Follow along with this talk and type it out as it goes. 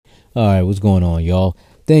All right, what's going on, y'all?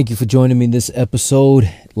 Thank you for joining me in this episode.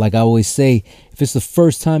 Like I always say, if it's the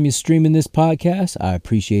first time you're streaming this podcast, I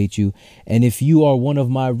appreciate you. And if you are one of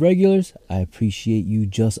my regulars, I appreciate you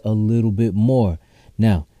just a little bit more.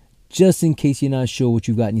 Now, just in case you're not sure what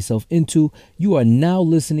you've gotten yourself into, you are now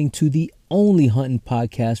listening to the only hunting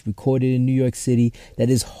podcast recorded in New York City that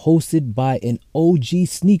is hosted by an OG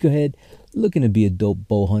sneakerhead looking to be a dope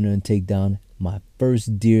bow hunter and take down my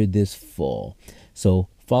first deer this fall. So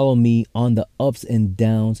follow me on the ups and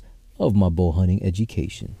downs of my bow hunting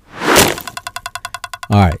education.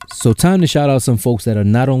 All right, so time to shout out some folks that are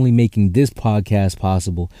not only making this podcast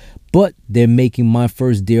possible, but they're making my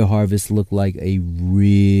first deer harvest look like a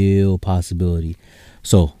real possibility.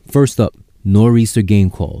 So first up, Nor'easter Game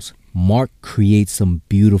Calls. Mark creates some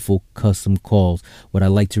beautiful custom calls, what I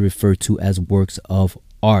like to refer to as works of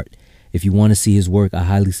art. If you want to see his work, I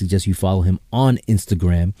highly suggest you follow him on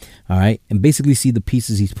Instagram, all right, and basically see the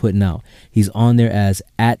pieces he's putting out. He's on there as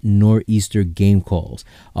at Nor'easter Game Calls.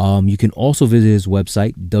 You can also visit his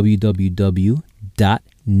website,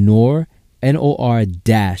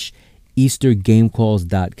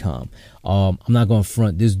 www.nor-eastergamecalls.com. I'm not going to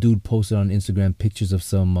front. This dude posted on Instagram pictures of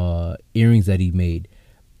some earrings that he made.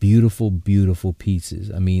 Beautiful, beautiful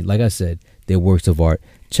pieces. I mean, like I said, they're works of art.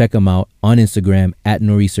 Check them out on Instagram at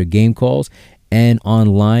Nor'easter Game Calls and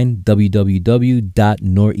online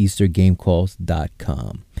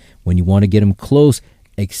www.nor'eastergamecalls.com. When you want to get them close,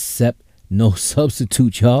 accept no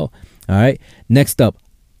substitute, y'all. All right. Next up,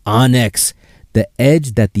 Onyx. The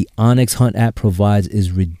edge that the Onyx Hunt app provides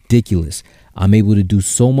is ridiculous. I'm able to do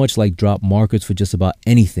so much like drop markers for just about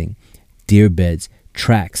anything. Deer beds,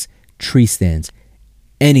 tracks, tree stands,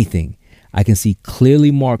 anything. I can see clearly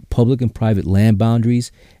marked public and private land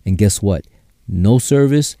boundaries. And guess what? No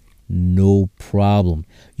service, no problem.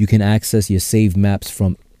 You can access your saved maps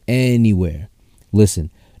from anywhere.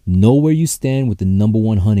 Listen, know where you stand with the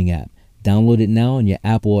 #1 hunting app. Download it now on your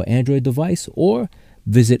Apple or Android device or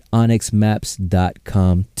visit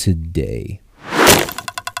onyxmaps.com today.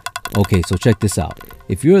 Okay, so check this out.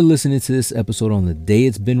 If you're listening to this episode on the day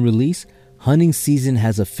it's been released, hunting season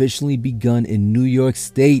has officially begun in New York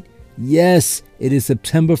State. Yes, it is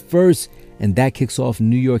September 1st, and that kicks off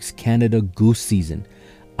New York's Canada goose season.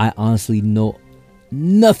 I honestly know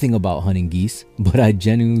nothing about hunting geese, but I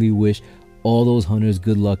genuinely wish all those hunters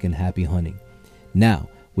good luck and happy hunting. Now,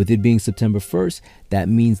 with it being September 1st, that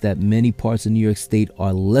means that many parts of New York State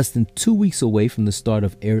are less than 2 weeks away from the start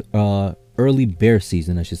of early bear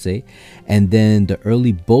season, I should say. And then the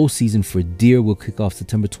early bow season for deer will kick off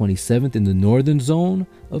September 27th in the northern zone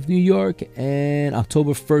of New York and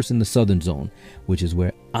October 1st in the southern zone, which is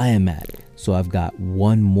where I am at. So I've got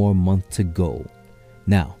one more month to go.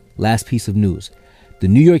 Now, last piece of news. The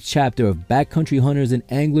New York chapter of Backcountry Hunters and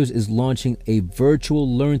Anglers is launching a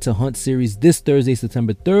virtual Learn to Hunt series this Thursday,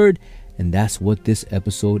 September 3rd. And that's what this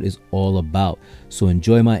episode is all about. So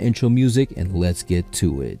enjoy my intro music and let's get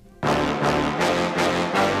to it.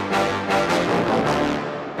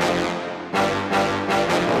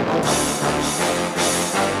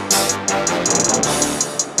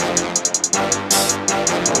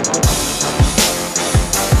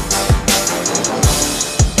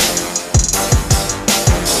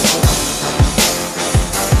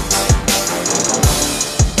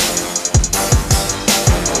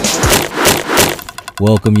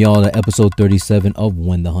 Welcome y'all to episode 37 of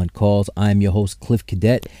When the Hunt Calls. I'm your host Cliff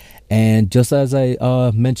Cadet, and just as I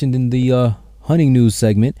mentioned in the hunting news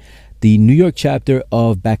segment, the New York chapter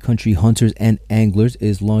of Backcountry Hunters and Anglers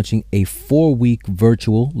is launching a 4-week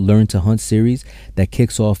virtual Learn to Hunt series that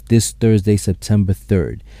kicks off this Thursday, September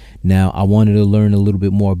 3rd. Now, I wanted to learn a little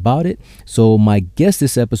bit more about it, so my guest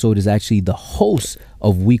this episode is actually the host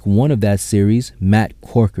of week 1 of that series, Matt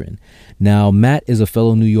Corcoran. Now, Matt is a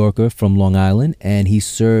fellow New Yorker from Long Island, and he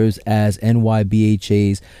serves as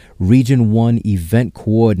NYBHA's Region 1 event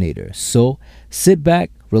coordinator. So sit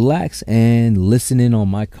back, relax, and listen in on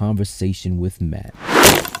my conversation with Matt.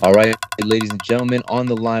 All right, ladies and gentlemen, on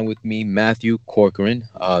the line with me, Matthew Corcoran.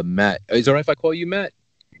 Matt, is it all right if I call you Matt?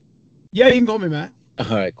 Yeah, you can call me Matt.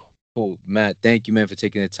 All right, cool. Matt, thank you, man, for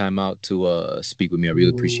taking the time out to speak with me. I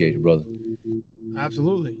really appreciate it, brother.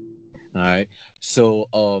 Absolutely. All right. So,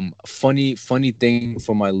 funny thing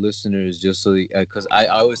for my listeners, just so because I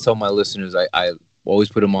always tell my listeners, I always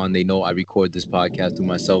put them on. They know I record this podcast through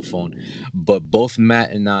my cell phone, but both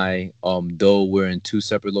Matt and I, though we're in 2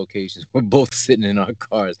 separate locations, we're both sitting in our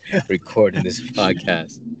cars recording this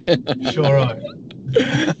podcast. Sure are.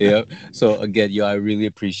 Yeah. So again, I really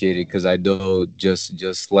appreciate it because I know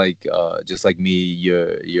just like me,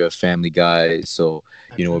 you're a family guy. So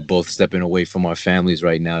we're both stepping away from our families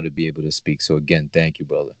right now to be able to speak. So again, thank you,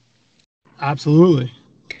 brother. Absolutely.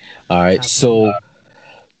 All right. Absolutely.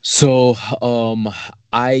 So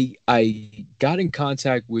I got in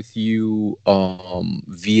contact with you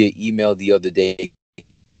via email the other day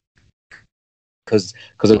because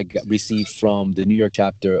I got received from the New York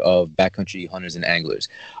chapter of Backcountry Hunters and Anglers.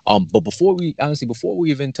 But before we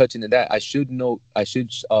even touch into that, I should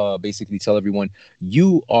basically tell everyone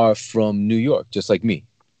you are from New York, just like me.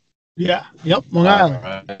 Yeah. Yep. Long All Island,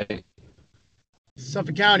 right,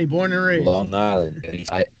 Suffolk County, born and raised. Long Island.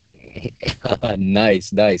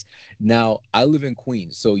 Nice, nice. Now I live in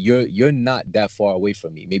Queens, so you're not that far away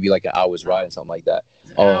from me. Maybe like an hour's ride and something like that.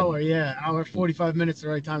 It's an Um, hour, yeah, hour 45 minutes the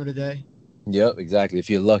right time of the day. yep, exactly. If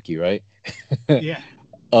you're lucky, right? Yeah.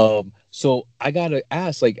 So I gotta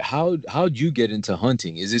ask, like, how'd you get into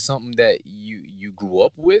hunting? Is it something that you grew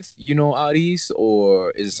up with, out east,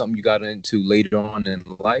 or is it something you got into later on in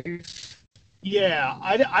life? Yeah,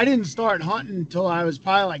 I didn't start hunting until I was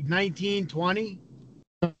probably like 19, 20.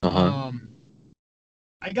 Uh-huh. Um,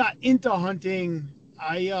 I got into hunting.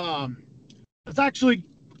 It's actually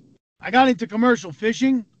I got into commercial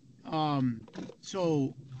fishing.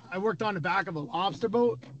 So I worked on the back of a lobster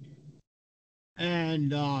boat,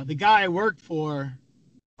 and the guy I worked for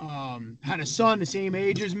had a son the same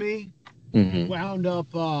age as me. Mm-hmm. Wound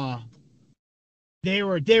up they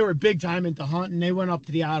were big time into hunting. They went up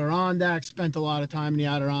to the Adirondacks, spent a lot of time in the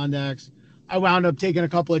Adirondacks. I wound up taking a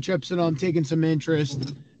couple of trips in them, taking some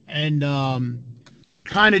interest, and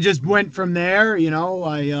kind of just went from there.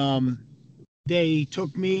 They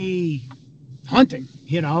took me hunting,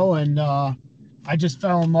 and I just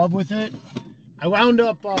fell in love with it. I wound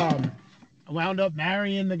up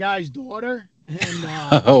marrying the guy's daughter, and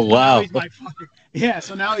Oh so now wow. he's my father. Yeah,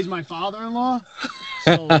 so now he's my father-in-law.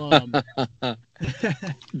 So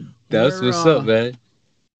That's we're what's up, man.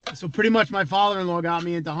 so pretty much my father-in-law got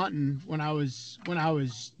me into hunting when I was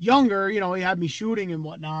younger. He had me shooting and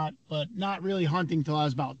whatnot, but not really hunting till I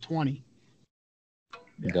was about 20.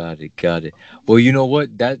 Yeah. Got it, got it. Well, you know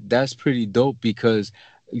what? That's pretty dope because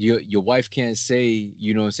your wife can't say,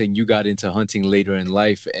 what I'm saying, you got into hunting later in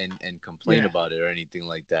life and complain Yeah. about it or anything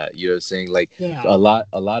like that. You know what I'm saying? Like Yeah. a lot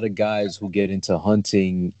of guys who get into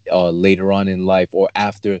hunting later on in life or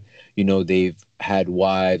after, they've had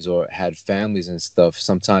wives or had families and stuff,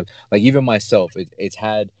 sometimes like even myself, it's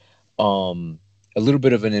had a little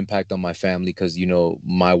bit of an impact on my family because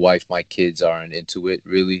my wife, my kids aren't into it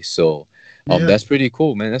really. So Yeah. that's pretty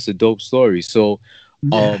cool, man. That's a dope story. So,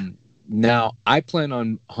 Yeah. um, now I plan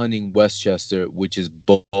on hunting Westchester, which is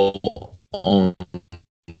bow only.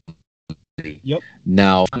 Yep.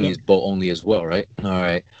 Now Yep. is bow only as well, right? All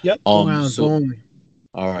right. Yep. Long Island's So only.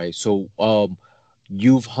 all right. So,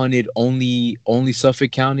 you've hunted only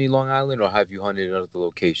Suffolk County, Long Island, or have you hunted other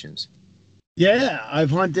locations? Yeah, I've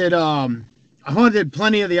hunted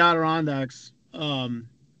plenty of the Adirondacks.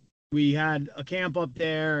 We had a camp up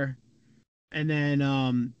there, and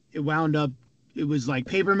then it was like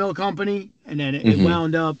paper mill company, and then it Mm-hmm.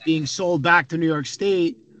 wound up being sold back to New York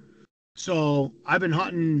State. So I've been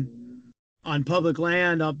hunting on public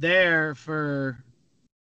land up there for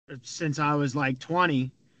since I was like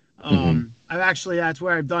 20. Mm-hmm. That's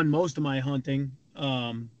where I've done most of my hunting,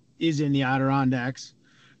 is in the Adirondacks.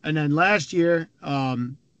 And then last year,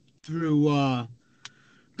 through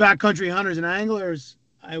Backcountry Hunters and Anglers,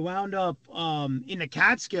 I wound up in the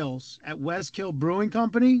Catskills at Westkill Brewing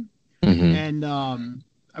Company, Mm-hmm. and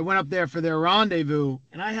I went up there for their rendezvous,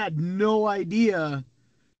 and I had no idea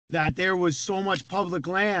that there was so much public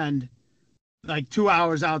land like 2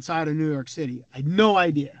 hours outside of New York City. I had no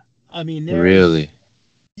idea. I mean, Really?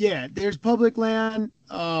 there's public land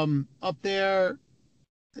up there.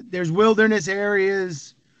 There's wilderness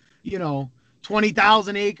areas, you know,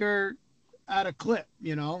 20,000 acre at a clip,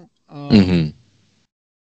 Mm-hmm.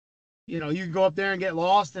 You can go up there and get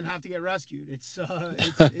lost and have to get rescued. It's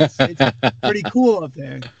pretty cool up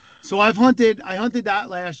there. So I hunted that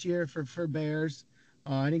last year for bears.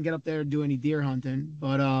 I didn't get up there to do any deer hunting,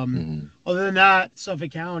 but Mm-hmm. other than that,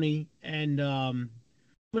 Suffolk County. And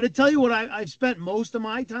but to tell you what I've spent most of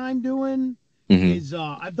my time doing Mm-hmm. is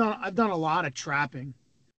I've done a lot of trapping.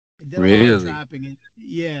 I did a lot of Really? trapping.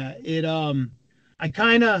 I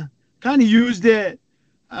kind of used it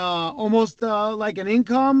almost like an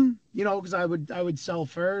income, because I would sell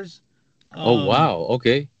furs. Oh Um, wow.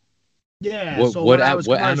 Okay. yeah, so when I was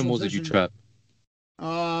What commercial animals did you fishing, trap?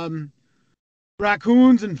 um,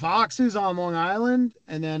 raccoons and foxes on Long Island,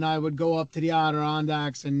 and then I would go up to the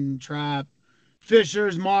Adirondacks and trap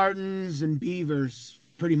fishers, martins, and beavers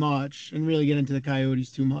pretty much, and really get into the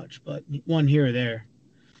coyotes too much, but one here or there.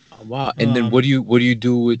 Wow. And then Um, what do you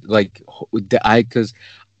do with like with the I because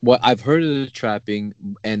well, I've heard of the trapping,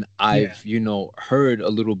 and Yeah, I've heard a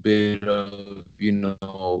little bit of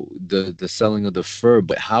the selling of the fur.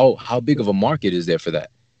 But how big of a market is there for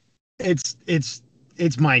that? it's it's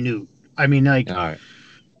it's minute. I mean, All like right.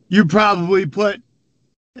 you probably put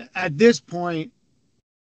at this point,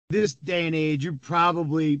 this day and age, you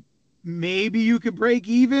probably maybe you could break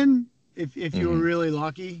even if you were Mm-hmm. really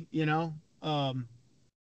lucky.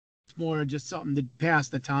 It's more just something to pass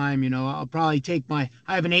the time. I'll probably take I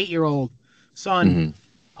have an 8-year old son. Mm-hmm.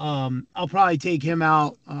 I'll probably take him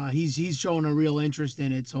out. He's showing a real interest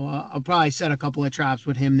in it, so I'll probably set a couple of traps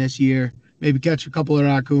with him this year. Maybe catch a couple of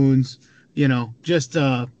raccoons. Just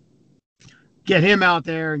get him out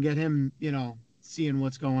there and get him, seeing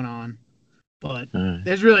what's going on. But All right.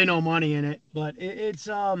 there's really no money in it. But it's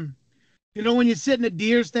when you sit in a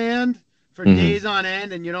deer stand for Mm-hmm. days on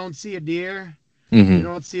end and you don't see a deer, you Mm-hmm.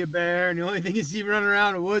 don't see a bear, and the only thing you see running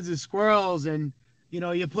around the woods is squirrels, and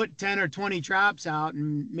you put 10 or 20 traps out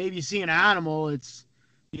and maybe you see an animal, it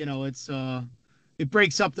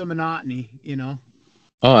breaks up the monotony.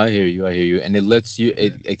 Oh, I hear you. I hear you. And it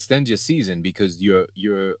Yeah, extends your season because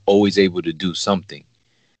you're always able to do something.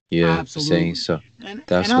 Yeah, saying absolutely. so. And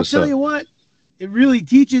That's I'll what's tell up. you what, it really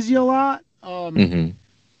teaches you a lot. Mm-hmm.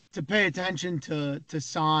 To pay attention to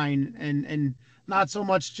sign and not so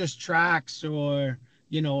much just tracks or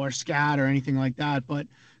scat or anything like that, but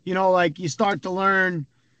like you start to learn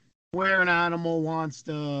where an animal wants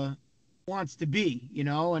to be,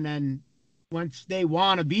 and then once they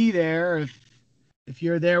want to be there, if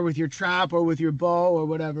you're there with your trap or with your bow or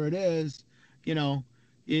whatever it is, you know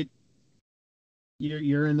it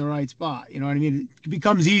you're in the right spot. You know what I mean? It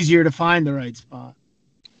becomes easier to find the right spot.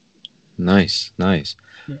 Nice, nice.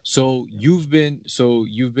 Yeah, yeah, So you've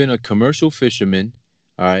been a commercial fisherman,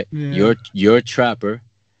 all right? yeah, You're a trapper,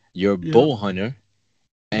 you're a yep, bow hunter,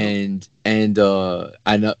 yep. and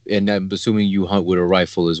I'm assuming you hunt with a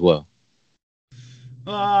rifle as well.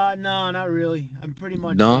 No, not really.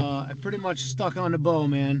 No? I'm pretty much stuck on the bow,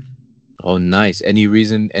 man. Oh, nice. Any Uh,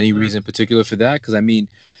 reason particular for that? Because I mean,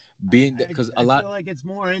 I, being that I because a I lot. feel like it's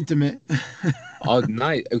more intimate. Oh,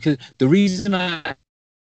 nice. Because the reason I asked is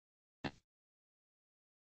because a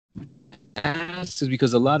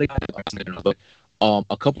lot of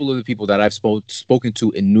a couple of the people that I've spoken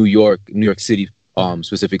to in New York City,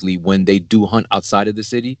 specifically when they do hunt outside of the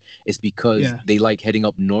city, it's because Yeah, they like heading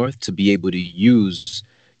up north to be able to use,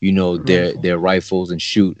 rifle. their rifles and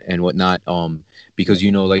shoot and whatnot. Yeah, Because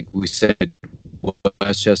like we said,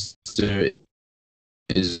 Westchester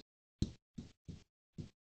is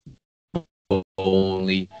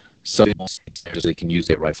only some so they can use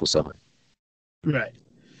their rifle so. right.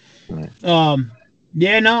 Right.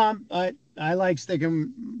 Yeah, no, I like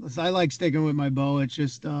sticking with my bow. It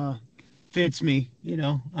just fits me.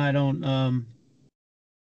 I don't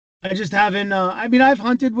I just haven't I mean I've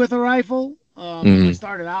hunted with a rifle. I Mm-hmm.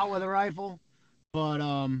 started out with a rifle, but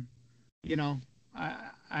you know,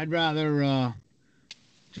 I'd rather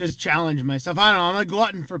just challenge myself. I don't know. I'm a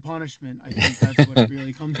glutton for punishment. I think that's what it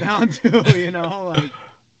really comes down to. Like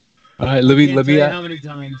All right, I can't tell you how many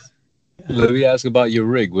times. let me ask about your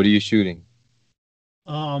rig. What are you shooting?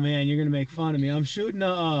 Oh man, you're gonna make fun of me. I'm shooting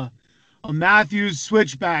a Matthews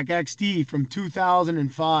Switchback XT from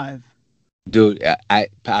 2005. Dude, I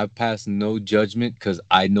pass no judgment because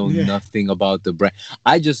I know Yeah, nothing about the brand.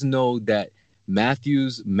 I just know that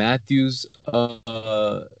Matthews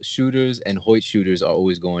shooters and Hoyt shooters are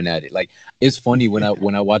always going at it. Like it's funny when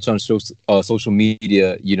yeah, I watch on social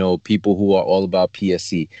media, people who are all about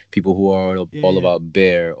PSC, people who are all yeah, about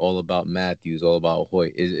Bear, all about Matthews, all about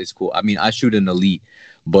Hoyt. It's cool. I mean, I shoot an elite,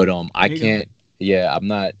 but I there you go. can't. Yeah, I'm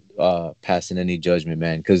not passing any judgment,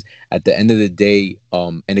 man, because at the end of the day,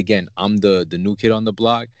 and again, I'm the new kid on the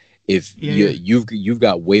block. If Yeah, yeah. you've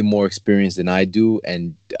got way more experience than I do,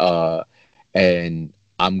 and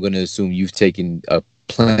I'm gonna assume you've taken a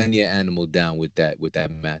plenty of animal down with that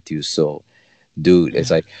Matthews. So, dude, it's Yeah.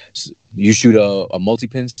 like you shoot a multi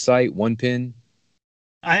pin sight, one pin,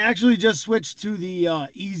 I actually just switched to the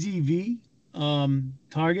Easy V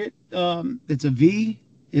target. It's a V.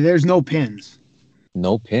 There's no pins.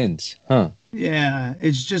 no pins, huh? Yeah,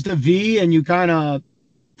 it's just a V, and you kind of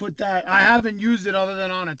put that. I haven't used it other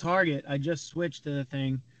than on a target. I just switched to the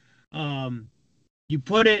thing. Um, you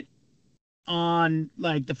put it on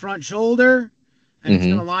like the front shoulder, and it's Mm-hmm.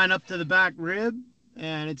 gonna line up to the back rib,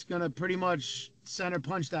 and it's gonna pretty much center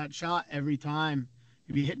punch that shot every time.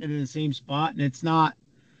 You'll be hitting it in the same spot, and it's not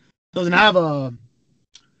doesn't have a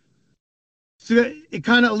so it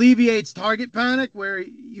kind of alleviates target panic where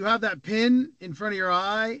you have that pin in front of your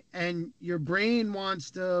eye and your brain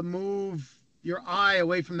wants to move your eye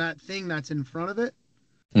away from that thing that's in front of it.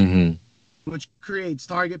 Mm-hmm. which creates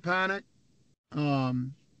target panic.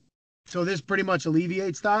 Um, so this pretty much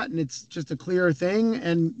alleviates that, and it's just a clearer thing.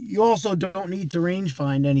 And you also don't need to range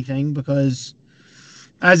find anything because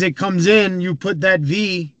as it comes in, you put that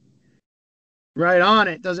V right on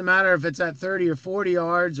it. Doesn't matter if it's at 30 or 40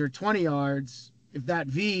 yards or 20 yards. If that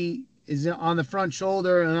V is on the front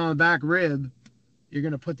shoulder and on the back rib, you're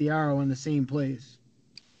going to put the arrow in the same place.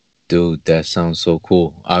 Dude, that sounds so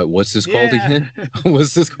cool. What's this called Yeah. again?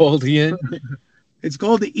 What's this called again? It's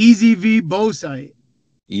called the Easy V bow sight.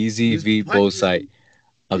 Easy There's V bow plenty of sight. them.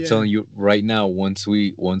 I'm Yeah. telling you right now, once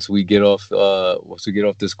we get off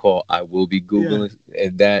this call, I will be Yeah. Googling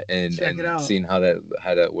that Check it and out. seeing how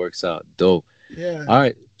that works out. Dope. Yeah. All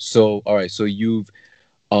right. So you've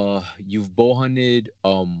bow hunted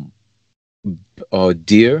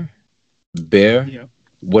deer, bear. Yep.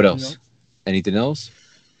 What Yep. else? Anything else?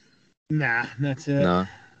 Nah, that's it. Nah.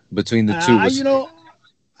 Between the two, was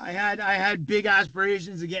I had big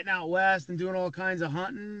aspirations of getting out west and doing all kinds of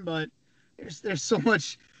hunting, but there's so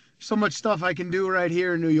much stuff I can do right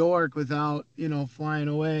here in New York without flying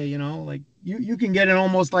away. Like you can get an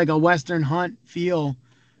almost like a western hunt feel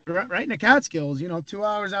right in the Catskills. 2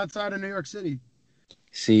 hours outside of New York City.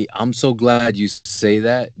 see, I'm so glad you say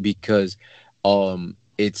that because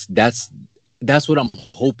it's that's what I'm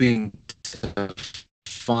hoping to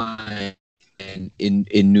find in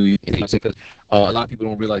New York because a lot of people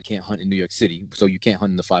don't realize you can't hunt in New York City, so you can't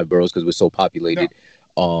hunt in the five boroughs because we're so No, populated.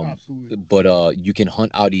 absolutely. But you can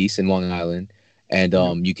hunt out east in Long Island, and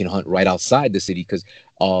Yep. you can hunt right outside the city because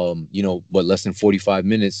but less than 45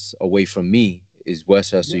 minutes away from me is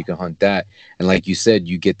Westchester. Yeah. You can hunt that, and like you said,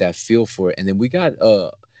 you get that feel for it. And then we got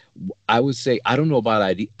I would say I don't know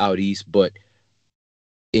about out east, but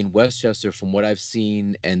in Westchester, from what I've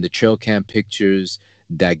seen and the trail cam pictures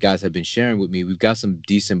that guys have been sharing with me, we've got some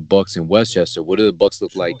decent bucks in Westchester. What do the bucks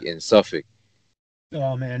look like Sure. in Suffolk?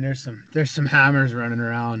 Oh man, there's some hammers running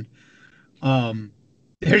around. Um,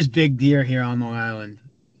 there's big deer here on Long Island.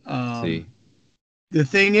 See, Um, the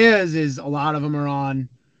thing is a lot of them are on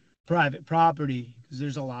private property because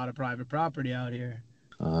there's a lot of private property out here.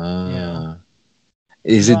 You know, uh,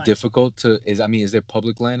 is it but difficult to? Is there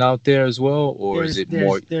public land out there as well, or is there's it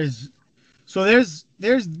more? there's there's so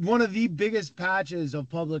there's one of the biggest patches of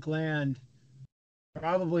public land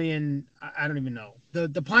probably in I don't even know.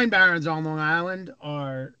 The Pine Barrens on Long Island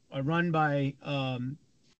are run by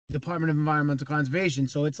Department of Environmental Conservation.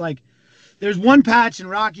 So it's like there's one patch in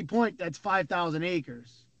Rocky Point that's 5,000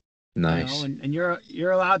 acres, Nice. and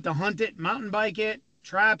you're allowed to hunt it, mountain bike it,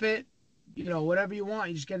 trap it, whatever you want.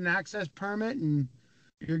 You just get an access permit and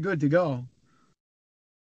you're good to go.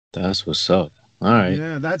 That's what's up. All right.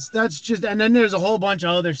 Yeah, that's just, and then there's a whole bunch of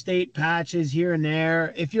other state patches here and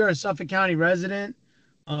there. If you're a Suffolk County resident,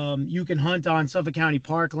 you can hunt on Suffolk County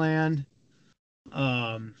parkland.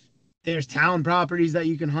 Um, there's town properties that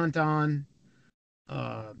you can hunt on.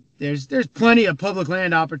 There's plenty of public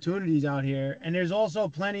land opportunities out here, and there's also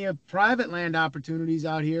plenty of private land opportunities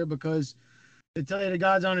out here because, to tell you the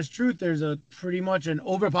God's honest truth, there's a pretty much an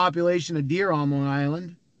overpopulation of deer on Long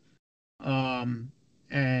Island.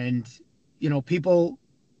 And people,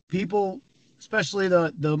 especially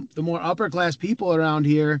the more upper class people around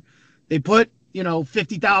here, they put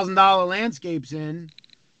 $50,000 landscapes in,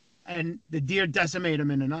 and the deer decimate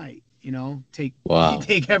them in a night. Take Wow.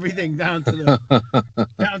 take everything down to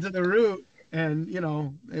the root, and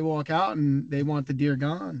they walk out and they want the deer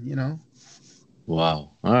gone.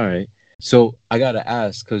 Wow. All right. So I gotta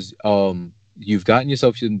ask, because you've gotten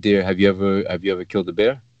yourself some deer. Have you ever killed a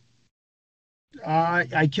bear?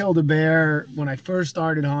 I killed a bear when I first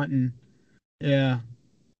started hunting. Yeah,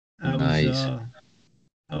 that was Nice. uh,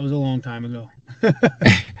 that was a long time ago.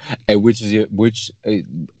 And which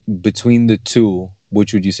between the two,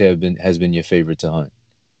 which would you say has been your favorite to hunt?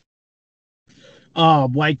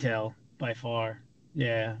 Whitetail by far.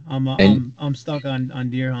 Yeah, I'm And I'm I'm stuck on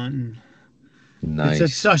deer hunting.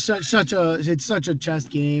 It's nice. such a chess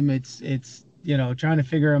game. It's trying to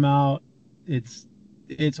figure them out. It's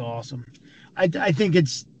awesome. I think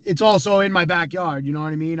it's also in my backyard. You know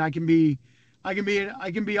what I mean? I can be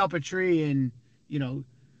up a tree and you know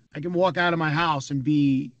I can walk out of my house and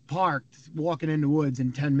be parked walking in the woods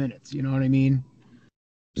in 10 minutes. You know what I mean?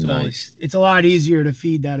 So Nice. it's a lot easier to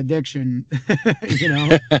feed that addiction. you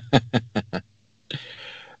know.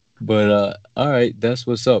 But all right, that's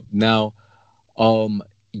what's up. Now,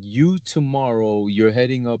 you tomorrow you're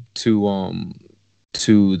heading up to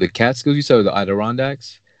the Catskills, you said, or the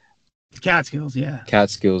Adirondacks? Catskills, yeah.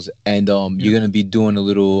 Catskills, and you're Yeah. gonna be doing a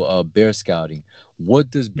little bear scouting.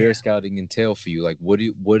 What does bear Yeah. scouting entail for you? Like,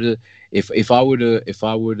 if I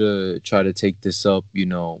were to try to take this up,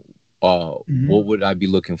 Hmm. what would I be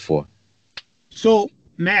looking for? So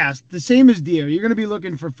mass, the same as deer. You're gonna be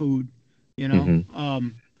looking for food. You know, Hmm.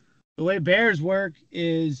 the way bears work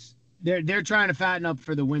is they're trying to fatten up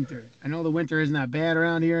for the winter. I know the winter isn't that bad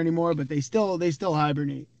around here anymore, but they still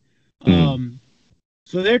hibernate. Mm. Um,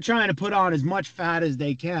 so they're trying to put on as much fat as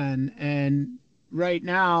they can. And right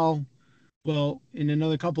now, well, in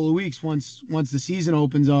another couple of weeks, once the season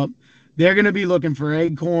opens up, they're gonna be looking for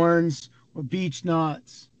acorns or beech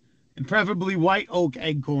nuts, and preferably white oak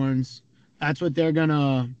acorns. That's what they're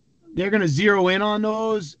gonna zero in on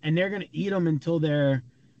those, and they're gonna eat them until they're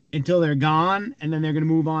gone, and then they're gonna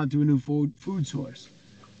move on to a new food source.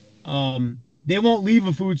 They won't leave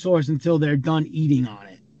a food source until they're done eating on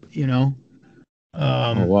it. You know.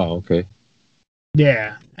 Oh Um, wow, okay.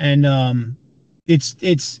 yeah, and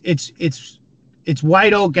it's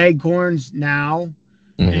white oak acorns now,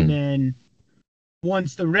 and Hmm. then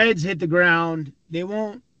once the reds hit the ground, they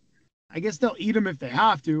won't. I guess they'll eat them if they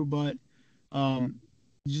have to, but um,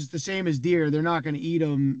 just the same as deer, they're not going to eat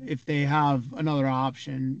them if they have another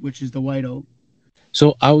option, which is the white oak.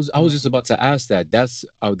 So I was just Um, about to ask that. That's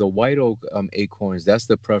the white oak acorns. That's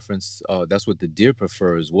the preference. That's what the deer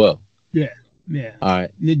prefer as well. yeah, yeah. All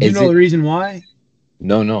right. Do you Is know the it? reason why?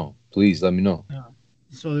 No, no. Please let me know. No.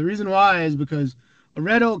 So the reason why is because a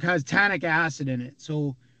red oak has tannic acid in it.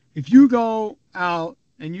 So if you go out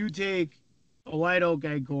and you take a white oak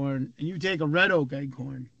acorn and you take a red oak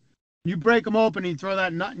acorn, you break them open and you throw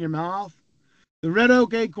that nut in your mouth, the red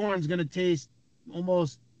oak acorn is going to taste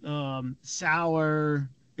almost sour.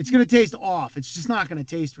 It's going to taste off. It's just not going to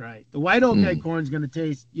taste right. The white oak Mm. acorn is going to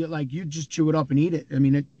taste like you just chew it up and eat it. I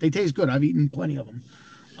mean, they taste good. I've eaten plenty of them.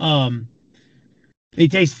 Um, they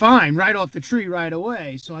taste fine right off the tree right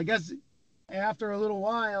away. So I guess after a little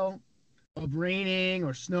while of raining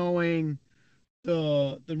or snowing,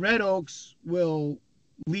 the red oaks will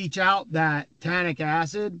leach out that tannic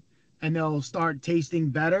acid and they'll start tasting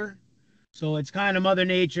better. So it's kind of Mother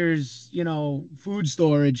Nature's, food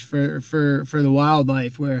storage for the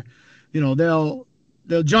wildlife where, they'll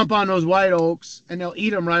jump on those white oaks and they'll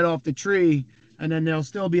eat them right off the tree, and then there'll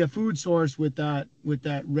still be a food source with that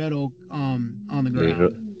red oak on the Later,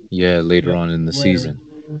 ground. yeah, later Yep. on in the Later.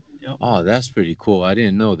 season. Yep. Oh, that's pretty cool. I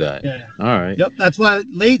didn't know that. Yeah. All right. Yep. That's why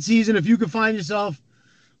late season, if you could find yourself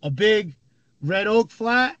a big red oak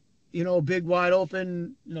flat, big wide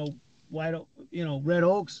open, wide, red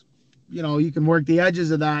oaks, you can work the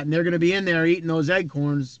edges of that, and they're going to be in there eating those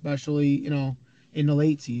acorns, especially, in the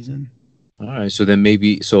late season. All right. So then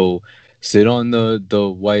maybe sit on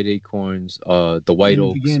the white acorns, the In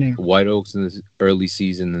the beginning. white oaks in the early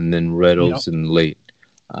season, and then red Yep. oaks in the late.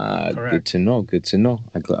 Good Correct. to know. Good to know.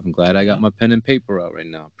 I'm glad I got Yep. my pen and paper out right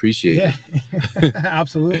now. Appreciate Yeah. it.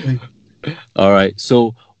 Absolutely. All right.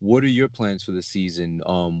 So, what are your plans for the season?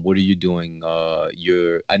 What are you doing?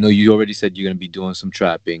 I know you already said you're gonna be doing some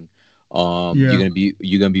trapping. Yeah.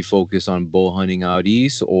 You're gonna be focused on bow hunting out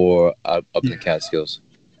east or up in the Yeah. Catskills.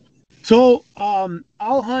 So,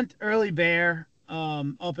 I'll hunt early bear,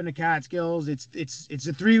 up in the Catskills. It's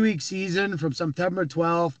a 3 week season from September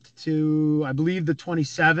 12th to I believe the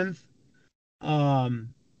 27th. Um,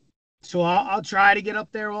 so I'll try to get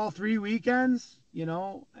up there all 3 weekends,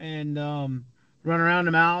 and run around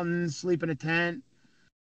the mountains, sleep in a tent,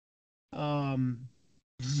 um,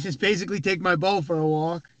 just basically take my bow for a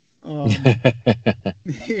walk, and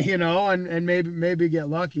maybe get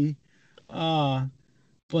lucky. Uh,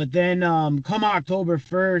 but then come October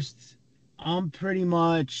 1st, I'm pretty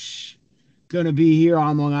much gonna be here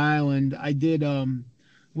on Long Island. I did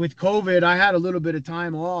with COVID, I had a little bit of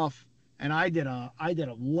time off, and I did a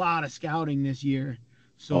lot of scouting this year. Oh,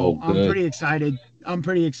 So I'm good. pretty excited. I'm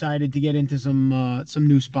pretty excited to get into some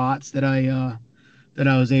new spots that I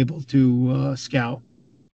was able to scout.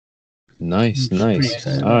 I'm Nice, pretty nice.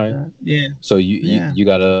 excited All about right. that. Yeah, So you you yeah. you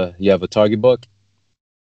got you have a target book?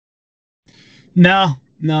 No,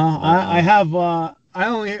 no. I Uh, have I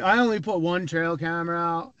only put one trail camera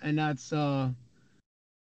out, and that's I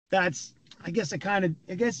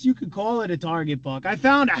guess you could call it a target buck. I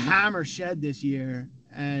found a hammer shed this year,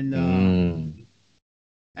 and mm,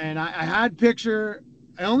 I had picture.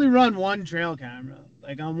 I only run one trail camera,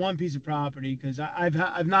 like on one piece of property, because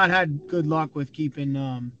I've not had good luck with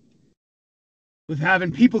keeping with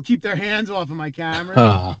having people keep their hands off of my cameras.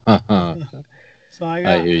 I So I hear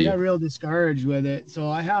got I you. got real discouraged with it. So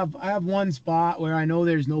I have one spot where I know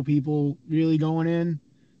there's no people really going in,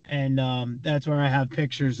 and that's where I have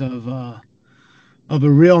pictures of a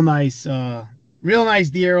real nice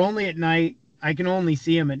deer. Only at night. I can only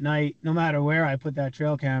see him at night, no matter where I put that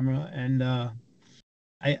trail camera. And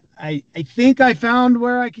I think I found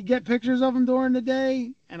where I could get pictures of him during the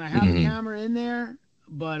day, and I have a camera in there.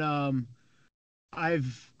 But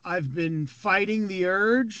I've been fighting the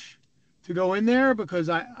urge to go in there because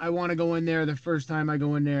I want to go in there the first time I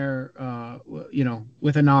go in there,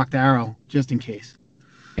 with a nocked arrow, just in case.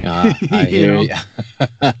 I hear you.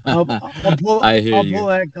 I'll pull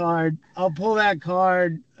that card. I'll pull that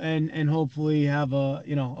card and hopefully have a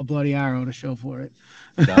bloody arrow to show for it.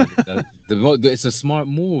 It's a smart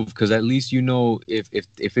move because at least if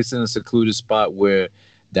it's in a secluded spot where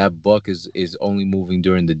that buck is only moving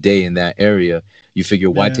during the day in that area, you figure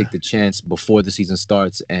why take the chance before the season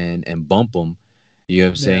starts and bump them. You know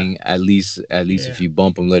what I'm saying? At least if you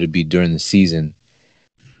bump them, let it be during the season.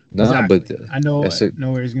 No, exactly. But I know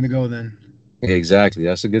where he's gonna go then. Exactly,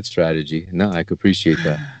 that's a good strategy. No, I could appreciate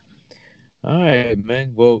that. All right,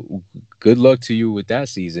 man. Well, good luck to you with that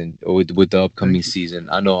season or with the upcoming season.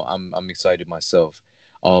 I know I'm excited myself.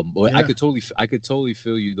 But I could totally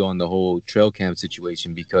feel you though on the whole trail cam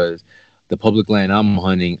situation because the public land I'm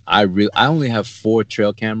hunting, I only have 4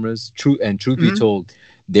 trail cameras. Truth be told,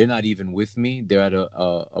 they're not even with me. They're at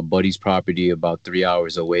a buddy's property about 3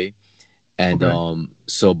 hours away. And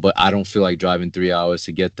but I don't feel like driving 3 hours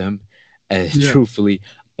to get them. And truthfully,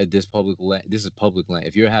 this is public land.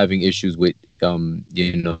 If you're having issues with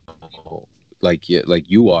like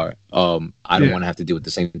you are, I don't want to have to deal with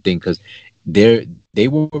the same thing because they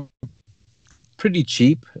were pretty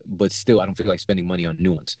cheap, but still I don't feel like spending money on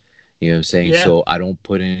new ones. You know what I'm saying? Yeah. So I don't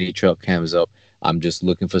put any trail cams up. I'm just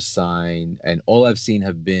looking for sign, and all I've seen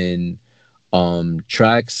have been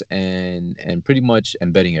tracks and pretty much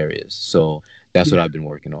embedding areas. So that's what I've been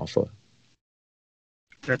working off of.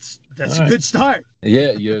 That's a good start.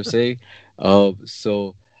 Yeah, you know what I'm saying?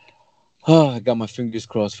 I got my fingers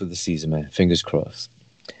crossed for the season, man. Fingers crossed.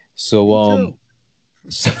 So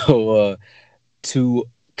to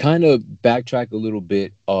kind of backtrack a little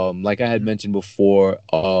bit, like I had mentioned before,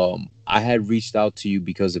 I had reached out to you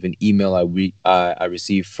because of an email I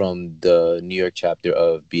received from the New York chapter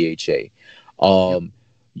of BHA.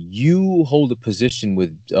 You hold a position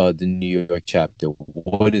with the New York chapter.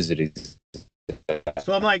 What is it?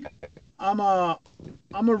 So I'm a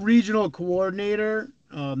regional coordinator.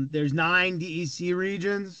 There's 9 DEC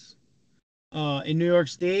regions in New York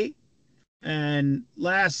State, and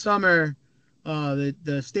last summer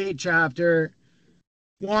the state chapter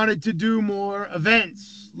wanted to do more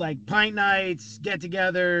events like pint nights,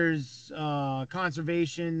 get-togethers,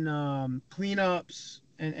 conservation cleanups,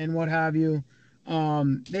 and what have you.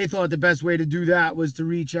 They thought the best way to do that was to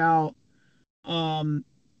reach out and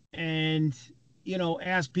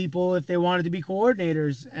ask people if they wanted to be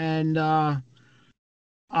coordinators. And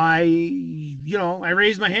I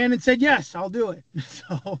raised my hand and said yes, I'll do it.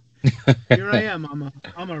 So here I am.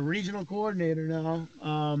 I'm a regional coordinator now.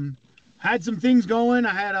 Had some things going.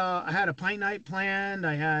 I had a pint night planned.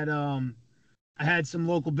 I had some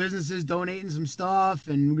local businesses donating some stuff,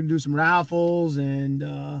 and we're gonna do some raffles. And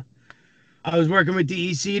I was working with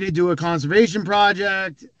DEC to do a conservation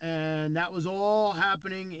project, and that was all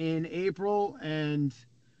happening in April, and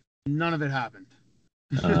none of it happened.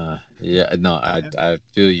 I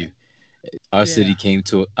feel you. Our city came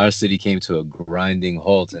to a grinding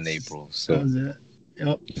halt in April. So that was it.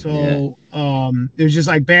 Yep. So it was just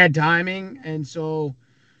like bad timing, and so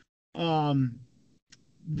the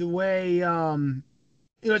way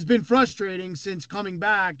it's been frustrating since coming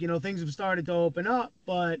back. Things have started to open up,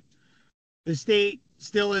 but the state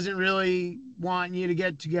still isn't really wanting you to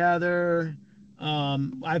get together.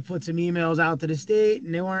 I put some emails out to the state,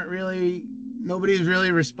 and nobody's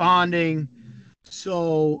really responding.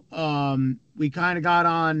 So we kind of got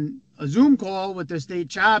on a Zoom call with the state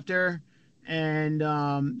chapter, and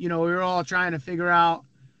we were all trying to figure out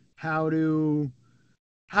how to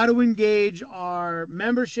engage our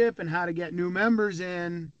membership and how to get new members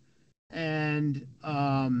in. And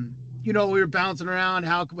we were bouncing around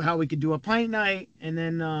how we could do a pint night, and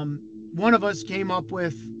then one of us came up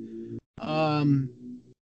with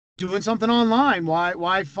doing something online.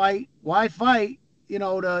 Why fight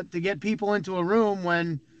to get people into a room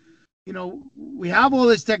when we have all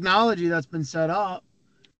this technology that's been set up,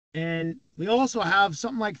 and we also have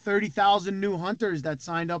something like 30,000 new hunters that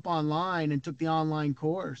signed up online and took the online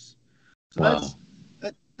course. So wow.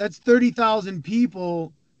 That's 30,000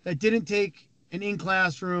 people that didn't take an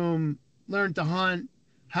in-classroom, learn to hunt,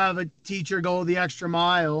 have a teacher go the extra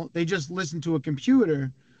mile. They just listened to a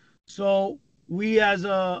computer. So we as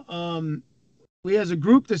a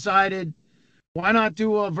group decided, why not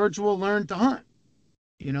do a virtual learn to hunt?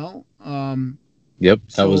 you know. Yep,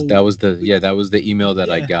 that was So that was the email that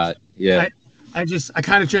I yeah, got. Yeah. I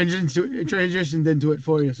kind of transitioned into it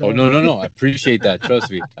for you. Oh, Sorry. no, I appreciate that.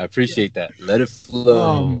 Trust me, I Yeah. appreciate that. Let it flow.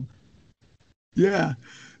 Um. Yeah.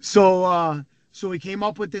 So so we came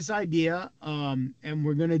up with this idea, and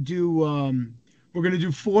we're gonna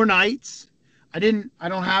do 4 nights. I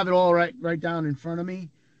don't have it all right down in front of me.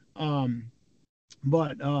 Um,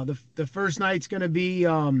 but the first night's gonna be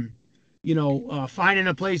finding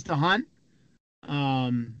a place to hunt.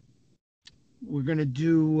 Um, we're gonna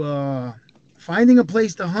do finding a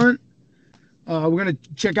place to hunt. We're gonna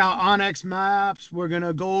check out Onyx maps. We're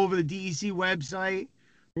gonna go over the DEC website.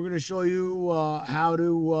 We're gonna show you how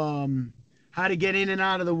to get in and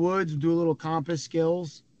out of the woods. Do a little compass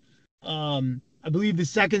skills. I believe the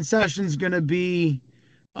second session is gonna be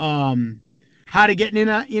um, how to get in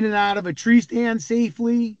and out of a tree stand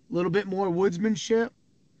safely. A little bit more woodsmanship.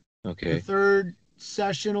 The Okay. third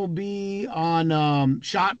session will be on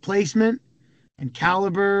shot placement and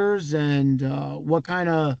calibers and what kind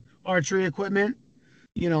of archery equipment,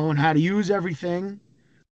 and how to use everything.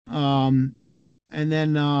 Um, and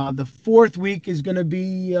then the fourth week is going to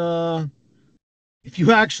be if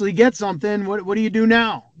you actually get something, what do you do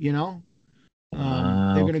now?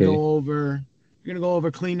 They're going to Okay. go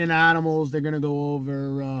over cleaning animals. They're going to go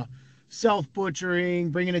over self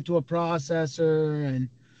butchering, bringing it to a processor, and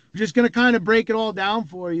we're just going to kind of break it all down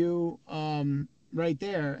for you right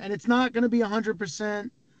there. And it's not going to be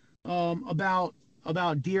 100% about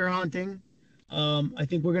deer hunting. I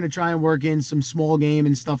think we're gonna try and work in some small game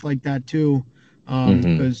and stuff like that too,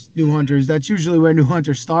 Mm-hmm. because new hunters. That's usually where new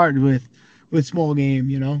hunters start with small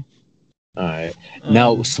game. All right.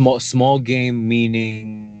 Now, Um, small game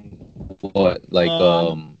meaning what? Like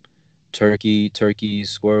um, turkey,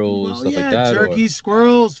 squirrels, well, stuff like yeah, that, or turkeys,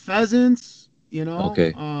 squirrels, pheasants.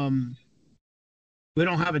 okay. We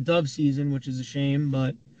don't have a dove season, which is a shame,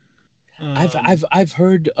 but I've um, I've I've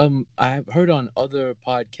heard I've heard on other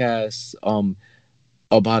podcasts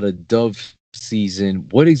about a dove season.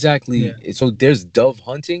 What exactly? yeah, So there's dove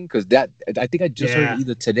hunting because that I think I just heard it yeah.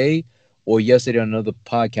 either today or yesterday on another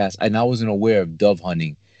podcast, and I wasn't aware of dove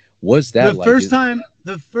hunting. What's that The like? first time,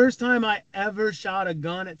 the first time I ever shot a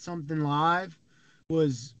gun at something live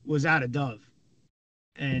was at a dove,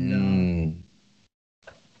 and Mm,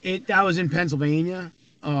 it that was in Pennsylvania.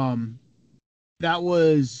 Um, that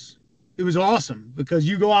was it was awesome because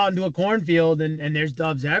you go out into a cornfield and there's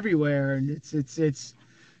doves everywhere, and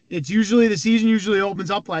it's usually the season usually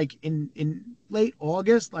opens up like in late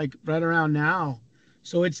August, like right around now.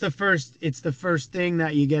 So it's the first thing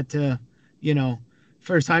that you get to, you know,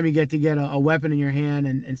 first time you get to get a weapon in your hand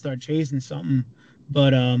and start chasing something.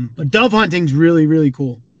 But dove hunting's really really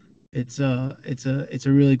cool. It's a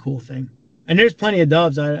really cool thing. And there's plenty of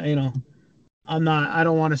doves. I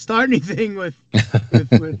don't want to start anything with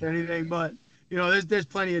anything, but there's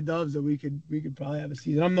plenty of doves that we could probably have a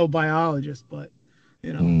season. I'm no biologist, but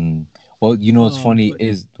you know. mm. Well, you know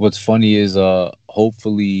But what's funny is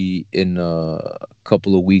hopefully in a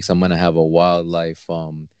couple of weeks I'm gonna have a wildlife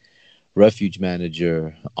refuge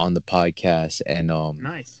manager on the podcast, and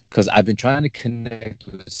nice. because I've been trying to connect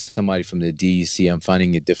with somebody from the DEC. I'm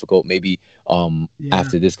finding it difficult. Maybe Yeah,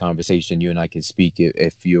 after this conversation you and I can speak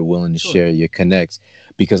if you're willing to sure. share your connects,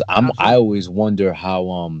 because I Absolutely. always wonder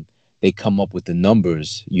how they come up with the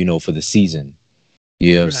numbers, for the season.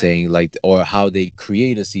 You know what I'm Right. saying? Like, or how they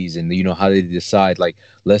create a season, how they decide, like,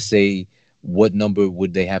 let's say, what number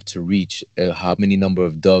would they have to reach? How many number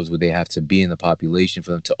of doves would they have to be in the population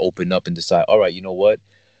for them to open up and decide, all right, you know what?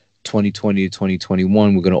 2020 to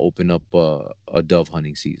 2021, we're going to open up a dove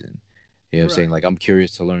hunting season. You know what I'm saying? Right. Like, I'm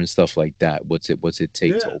curious to learn stuff like that. What's it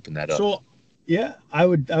take to Yeah. open that up? So yeah, I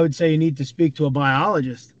would say you need to speak to a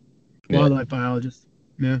biologist, Yeah, wildlife biologist.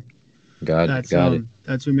 Yeah. got it, got it.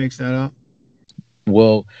 That's who makes that up.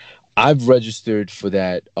 Well, I've registered for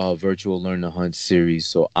that virtual learn to hunt series,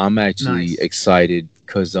 so I'm actually Nice. excited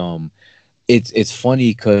because it's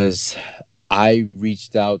funny because I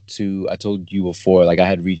told you before, like I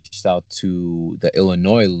had reached out to the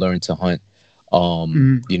Illinois Learn to Hunt.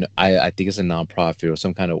 Mhm. I think it's a nonprofit or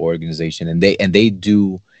some kind of organization, and they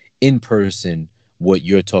do in person what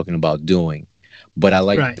you're talking about doing. But I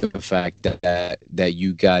like Right. the fact that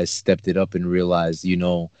you guys stepped it up and realized,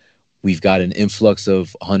 we've got an influx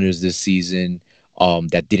of hunters this season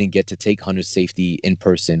that didn't get to take hunter safety in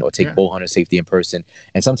person or take Yeah. bow hunter safety in person.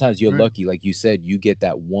 And sometimes you're Right. lucky, like you said, you get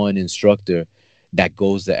that one instructor that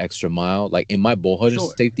goes the extra mile. Like Sure. in my bow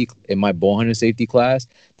hunter safety class,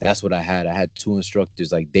 that's what I had. I had two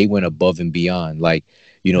instructors, like they went above and beyond. Like,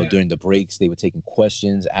 during the breaks, they were taking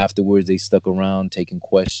questions. Afterwards, they stuck around taking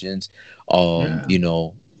questions.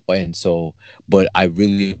 Yeah. And so, but I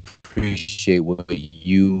really appreciate what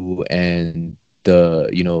you and the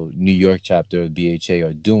New York chapter of BHA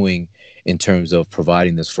are doing in terms of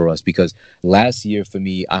providing this for us, because last year for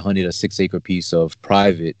me, I hunted a 6-acre piece of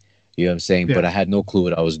private, you know what I'm saying, Yeah. but I had no clue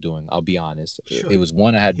what I was doing. I'll be honest. Sure. It was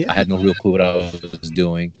one, I Yeah. had no real clue what I was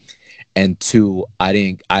doing, and two,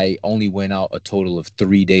 I only went out a total of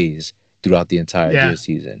 3 days throughout the entire deer Yeah.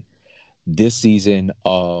 season. This season,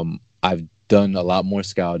 I've done a lot more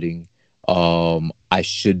scouting. I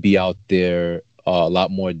should be out there a lot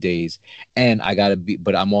more days, and I gotta be.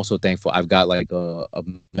 But I'm also thankful. I've got like a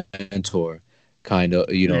mentor, kind of,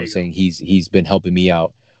 There you go. saying he's been helping me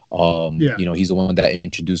out. Yeah. He's the one that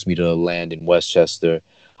introduced me to the land in Westchester.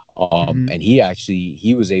 Hmm. And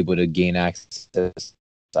he was able to gain access.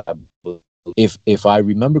 I if I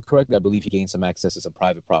remember correctly, I believe he gained some access to some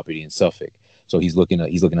private property in Suffolk. So he's looking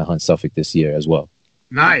to hunt Suffolk this year as well.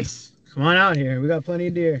 Nice. Come on out here. We got plenty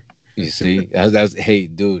of deer. You see, that's hey,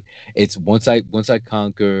 dude. It's once I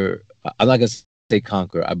conquer. I'm not gonna say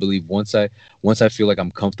conquer. I believe once I feel like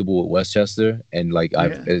I'm comfortable with Westchester, and like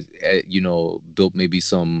I've Yeah. built maybe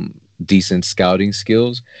some decent scouting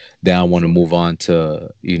skills, then I want to move on to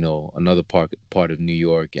another part of New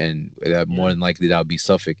York, and that more Yeah. than likely that'll be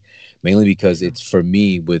Suffolk, mainly because Yeah. it's for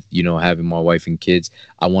me with having my wife and kids.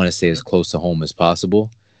 I want to stay as Yep. close to home as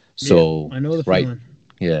possible. Yeah. So I know the right. feeling.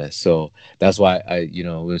 Yeah, so that's why we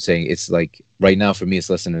were saying it's like right now for me it's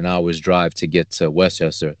less than an hour's drive to get to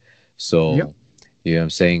Westchester. Yep. So,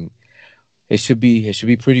 I'm saying it should be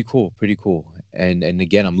pretty cool, pretty cool. And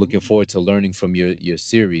again, I'm looking Absolutely. forward to learning from your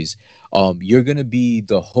series. You're gonna be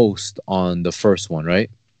the host on the first one,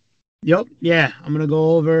 right? Yep. Yeah. I'm gonna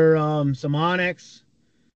go over some Onyx,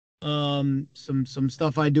 some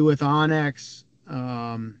stuff I do with Onyx.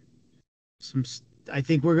 I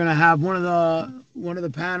think we're gonna have one of the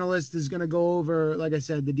panelists is gonna go over, like I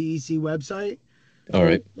said, the DEC website. All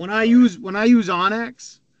right. So when I use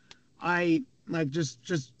Onyx, I like just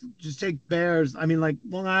take bears. I mean, like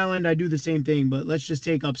Long Island, I do the same thing, but let's just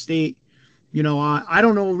take upstate. I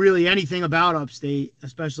don't know really anything about upstate,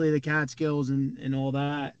 especially the Catskills and all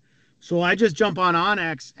that. So I just jump on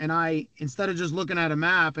Onyx, and instead of just looking at a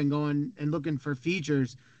map and going and looking for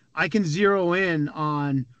features, I can zero in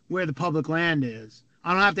on where the public land is.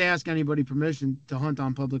 I don't have to ask anybody permission to hunt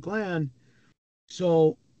on public land.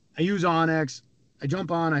 So I use Onyx. I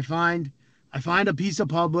jump on. I find a piece of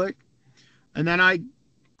public, and then I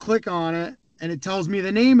click on it, and it tells me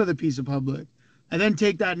the name of the piece of public. I then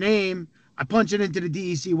take that name, I punch it into the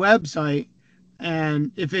DEC website,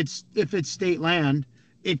 and if it's state land,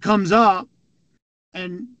 it comes up,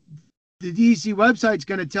 and the DEC website's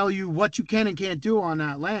going to tell you what you can and can't do on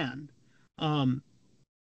that land. Um,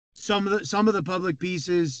 some of the public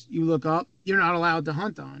pieces you look up, you're not allowed to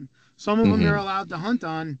hunt on. Some of them you're Mm-hmm. allowed to hunt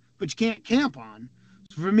on, but you can't camp on.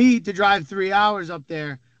 So for me to drive 3 hours up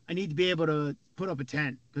there, I need to be able to put up a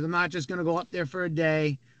tent, because I'm not just going to go up there for a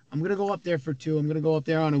day. I'm going to go up there for two. I'm going to go up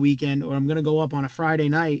there on a weekend, or I'm going to go up on a Friday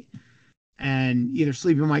night and either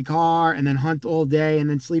sleep in my car and then hunt all day and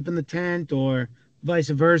then sleep in the tent, or vice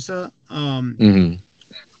versa. Mm-hmm.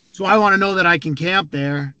 So I want to know that I can camp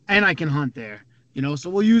there and I can hunt there. So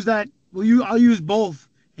we'll use that. I'll use both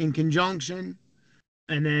in conjunction.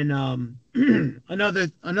 And then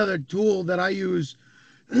another tool that I use,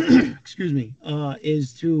 excuse me,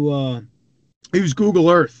 is to use Google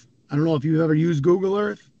Earth. I don't know if you've ever used Google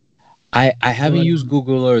Earth, I haven't but used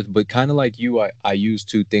Google Earth, but kind of like you, I use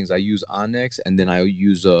two things. I use Onyx, and then I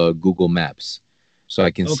use Google Maps, so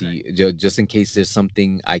I can okay. see just in case there's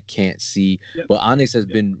something I can't see. Yep. But Onyx has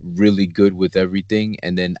Yep. been really good with everything,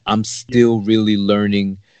 and then I'm Yep. still really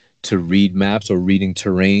learning to read maps or reading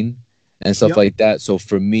terrain and stuff Yep. like that. So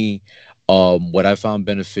for me, what I found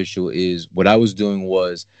beneficial is what I was doing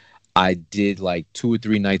was I did like 2 or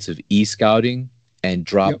 3 nights of e-scouting and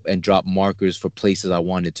drop Yep. and drop markers for places I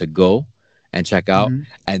wanted to go and check out. Hmm.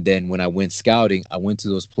 And then when I went scouting, I went to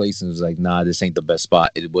those places and was like, nah, this ain't the best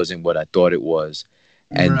spot. It wasn't what I thought it was.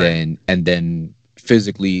 And Right. then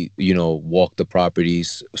physically, walked the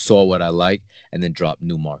properties, saw what I like, and then dropped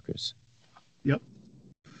new markers. Yep.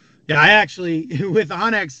 Yeah, I actually with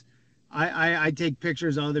Onyx, I take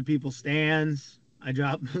pictures of other people's stands. I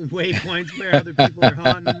drop waypoints where other people are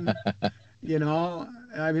hunting.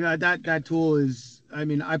 I mean, that tool is. I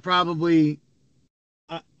mean, I probably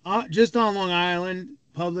just on Long Island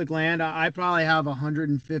public land, I probably have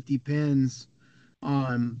 150 pins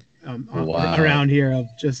Wow. around here of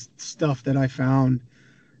just stuff that I found.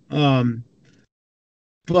 Um,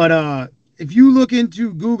 but if you look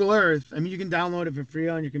into Google Earth, I mean, you can download it for free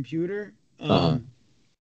on your computer. Uh-huh.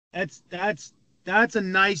 That's that's a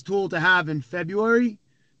nice tool to have in February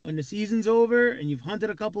when the season's over and you've hunted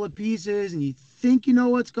a couple of pieces and you think you know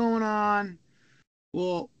what's going on.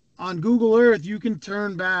 Well, on Google Earth, you can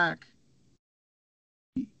turn back.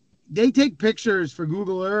 They take pictures for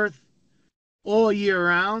Google Earth all year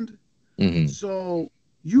round. Mm-hmm. So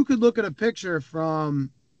you could look at a picture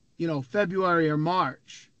from, February or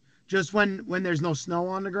March, just when there's no snow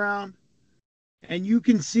on the ground, and you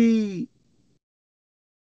can see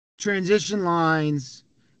transition lines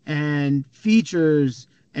and features,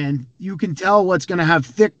 and you can tell what's going to have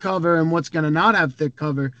thick cover and what's going to not have thick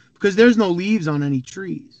cover because there's no leaves on any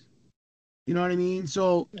trees. You know what I mean?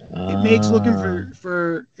 So it makes looking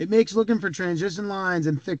for transition lines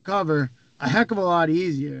and thick cover a heck of a lot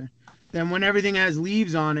easier than when everything has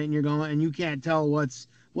leaves on it and you're going and you can't tell what's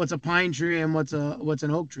a pine tree and what's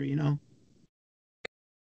an oak tree,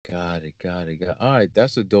 Got it. All right,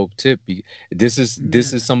 that's a dope tip. This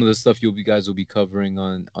is some of the stuff you guys will be covering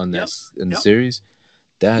on Yep. this in the Yep. series.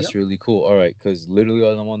 That's Yep. really cool. All right, because literally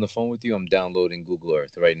while I'm on the phone with you, I'm downloading Google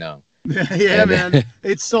Earth right now. Yeah, And man.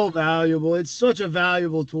 It's so valuable. It's such a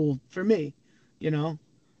valuable tool for me.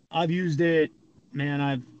 I've used it,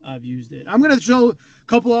 man. I've used it. I'm gonna show a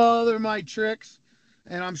couple of other of my tricks,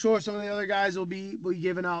 and I'm sure some of the other guys will be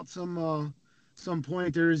giving out some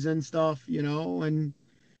pointers and stuff, and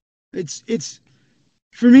it's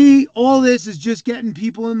for me, all this is just getting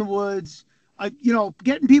people in the woods.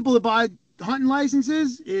 Getting people to buy hunting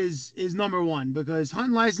licenses is number one, because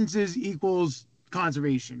hunting licenses equals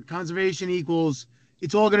conservation. Conservation equals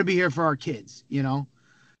it's all going to be here for our kids.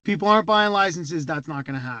 People aren't buying licenses. That's not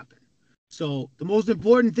going to happen. So the most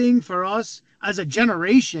important thing for us as a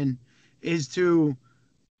generation is to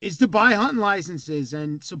buy hunting licenses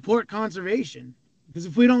and support conservation. Because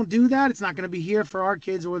if we don't do that, it's not going to be here for our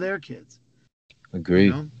kids or their kids.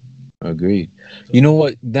 agreed. So, You know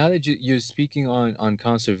what? Now that you're speaking on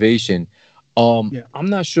conservation, yeah. I'm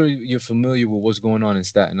not sure you're familiar with what's going on in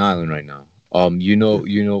Staten Island right now. You know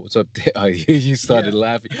what's up there. You started Yeah.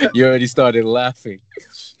 laughing. You already started laughing.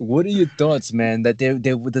 What are your thoughts, man? That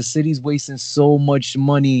the city's wasting so much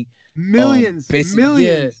money, Millions.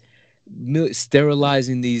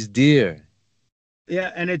 sterilizing these deer.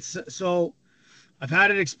 Yeah, and it's so I've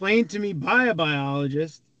had it explained to me by a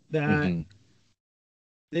biologist that Hmm.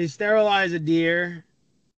 they sterilize a deer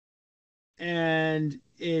and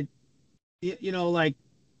like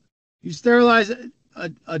you sterilize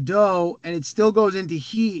a doe and it still goes into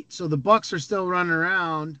heat, so the bucks are still running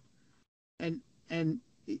around, and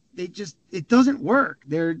it doesn't work.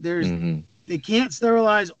 Hmm. They can't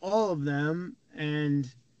sterilize all of them, and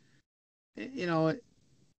you know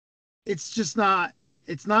it's just not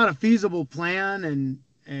a feasible plan,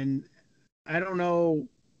 and I don't know,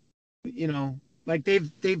 like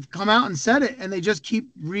they've come out and said it, and they just keep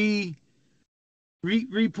re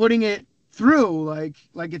putting it through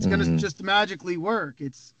like it's gonna Hmm. just magically work.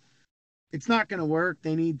 It's not gonna work.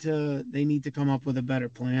 They need to come up with a better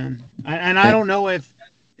plan. And I don't know if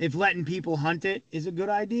letting people hunt it is a good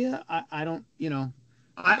idea. I don't,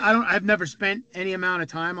 I've never spent any amount of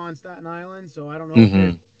time on Staten Island, so I don't know if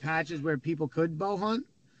there's Hmm. patches where people could bow hunt,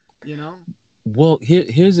 you know? Well,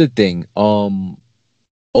 here's the thing.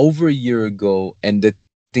 Over a year ago, and the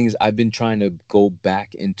things I've been trying to go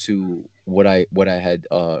back into what I had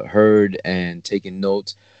heard and taken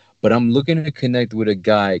notes, but I'm looking to connect with a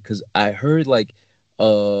guy because I heard like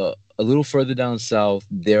a little further down south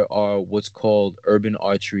there are what's called urban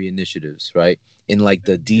archery initiatives, right? In like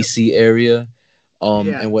the Yep. DC area,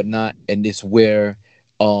 Yeah. and whatnot, and it's where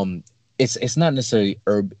um it's not necessarily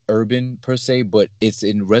urban per se, but it's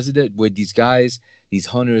in resident where these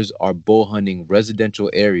hunters are bow hunting residential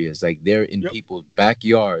areas. Like they're in Yep. people's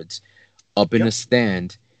backyards, up in a Yep.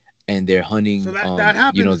 stand, and they're So hunting, that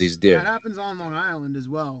these happens deer. on Long Island as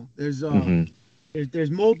well. Hmm.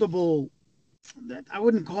 There's multiple that I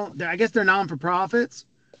wouldn't call, I guess they're non for profits,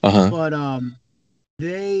 Uh-huh. but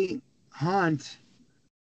they hunt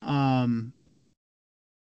um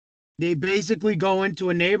they basically go into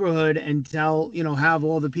a neighborhood and have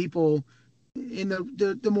all the people in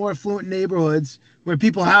the more affluent neighborhoods where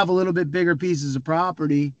people have a little bit bigger pieces of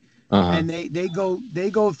property, Uh-huh. and they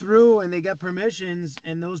go through and they get permissions,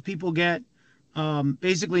 and those people get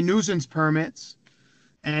basically nuisance permits,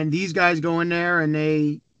 and these guys go in there and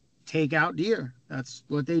they take out deer. That's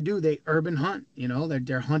what they do. They urban hunt.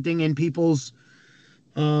 They're hunting in people's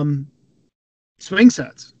um, swing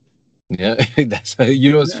sets. Yeah, that's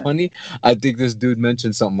you know what's Yeah, funny? I think this dude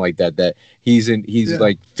mentioned something like that. That he's yeah.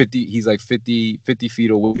 like 50, he's like 50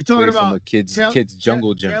 feet away You're from a talking about kid's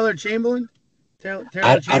jungle gym. Taylor Chamberlain?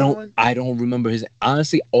 Taylor Chamberlain? I don't remember his,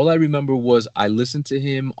 honestly. All I remember was I listened to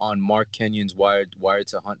him on Mark Kenyon's Wired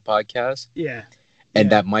to Hunt podcast, Yeah,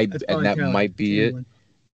 and yeah. That's and probably that Taylor might be it. Chamberlain.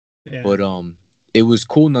 Yeah. But it was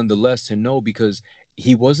cool nonetheless to know because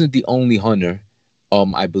he wasn't the only hunter,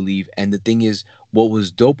 I believe. And the thing is, what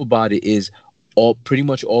was dope about it is all pretty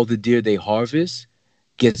much all the deer they harvest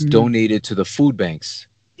gets Mhm. donated to the food banks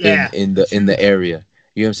Yeah, that's in the huge. area.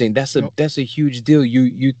 You know what I'm saying? Yep. That's a huge deal.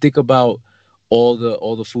 You think about all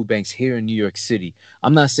the food banks here in New York City.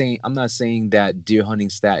 I'm not saying that deer hunting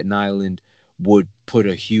Staten Island would put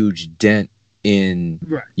a huge dent in,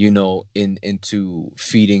 Right. you know, in into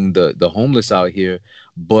feeding the homeless out here,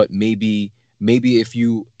 but maybe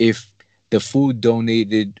if the food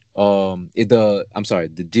donated, the I'm sorry,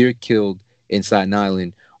 the deer killed in Staten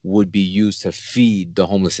Island would be used to feed the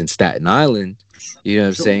homeless in Staten Island. You know what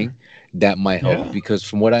I'm Sure. saying? That might help Yeah. because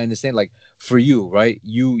from what I understand, like for you, right?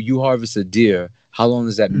 You harvest a deer. How long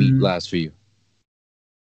does that meat Mhm. last for you?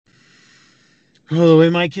 Oh, the way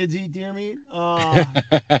my kids eat deer meat,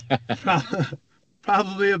 pro-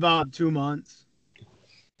 probably about 2 months,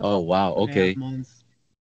 Oh wow, 2.5 okay. months.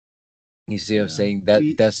 You see what I'm Yeah. saying?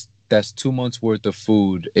 We. That's 2 months worth of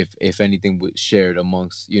food if anything was shared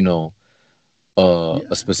amongst, you know, a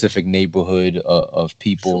Yeah. specific neighborhood of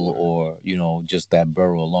people, Sure. or you know, just that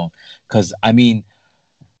borough alone. Because I mean,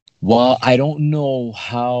 while I don't know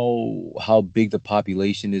how big the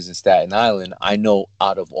population is in Staten Island, I know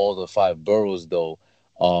out of all the five boroughs, though,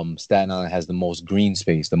 Staten Island has the most green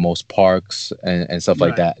space, the most parks and stuff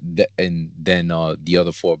like Right. that, and then the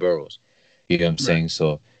other four boroughs. You know what I'm Right. saying?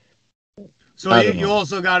 So So I don't you know.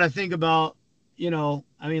 also got to think about,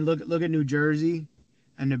 I mean, look at New Jersey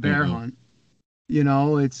and the bear Hmm. hunt.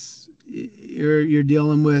 You're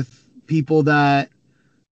dealing with people that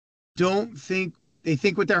don't think, they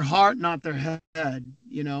think with their heart, not their head.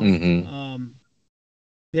 Hmm. Um,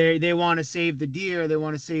 they want to save the deer, they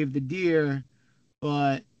want to save the deer,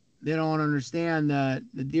 but they don't understand that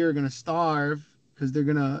the deer are gonna starve because they're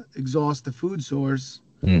gonna exhaust the food source.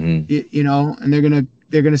 Hmm. And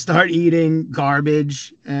they're gonna start eating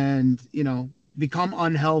garbage and become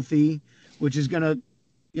unhealthy, which is gonna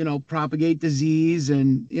propagate disease.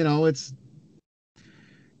 And it's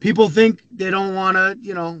people think they don't want to,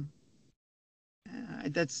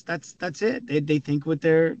 that's it. They think with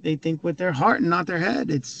their heart and not their head.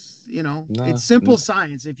 It's Nah. simple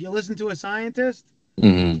science. If you listen to a scientist,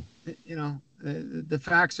 Hmm. the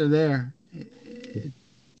facts are there.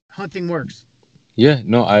 Hunting works. Yeah.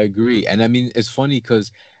 No, I agree. And I mean, it's funny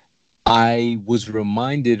because I was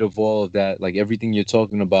reminded of all of that, like everything you're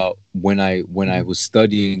talking about, when I Mhm. was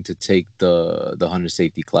studying to take the hunter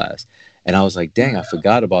safety class, and I was like, dang, I Right.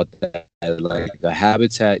 forgot about that. Like a habitat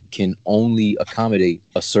can only accommodate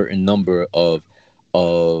a certain number of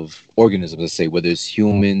organisms. Let's say whether it's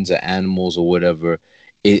humans or animals or whatever,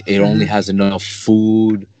 it only Hmm. has enough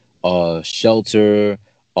food, shelter,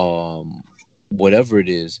 um, whatever it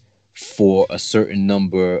is for a certain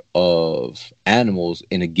number of animals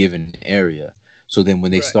in a given area. So then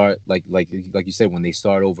when they Right. start like you said, when they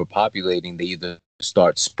start overpopulating, they either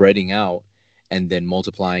start spreading out and then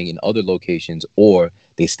multiplying in other locations, or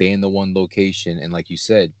they stay in the one location and like you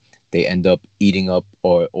said, they end up eating up,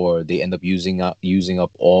 or they end up using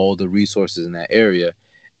up all the resources in that area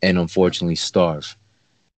and Yep. unfortunately starve.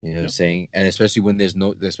 You know what I'm Yep. saying? And especially when there's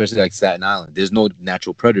no, especially like Staten Island, there's no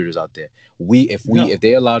natural predators out there. If No.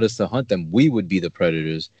 they allowed us to hunt them, we would be the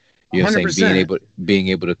predators. You know what I'm saying? 100%. Being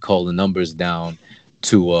able to cull the numbers down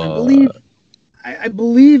to I believe I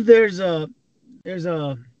believe there's a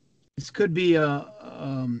this could be a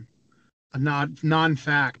non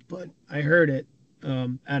fact, but I heard it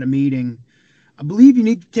at a meeting. I believe you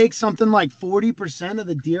need to take something like 40% of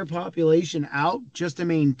the deer population out just to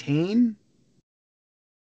maintain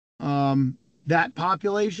that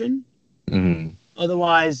population. mm,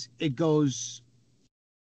 Otherwise, it goes,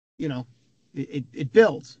 you know, it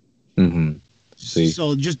builds. mm-hmm. See,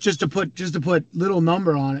 So just to put little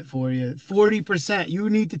number on it for you, 40%. You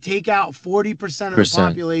need to take out 40% of the percent.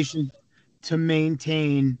 population to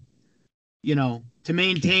maintain, to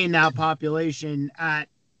maintain that population at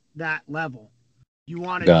that level.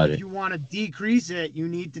 Got If it. you want to decrease it, you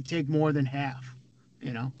need to take more than half.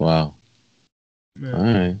 You know, Wow. All yeah.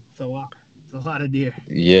 right. It's a lot. It's a lot of deer.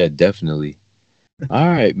 Yeah, definitely. All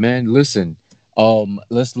right, man. Listen,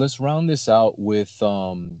 let's round this out with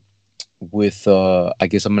I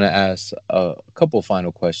guess I'm gonna ask a couple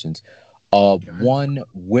final questions. One,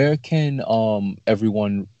 where can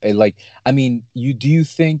everyone like? I mean, do you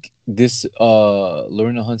think this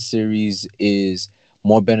Learn to Hunt series is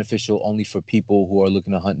more beneficial only for people who are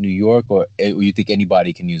looking to hunt New York, or you think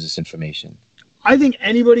anybody can use this information? I think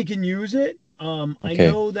anybody can use it. I Okay.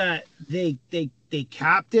 know that they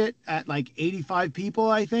capped it at like 85 people,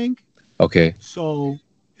 I think. Okay. So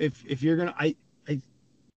if you're gonna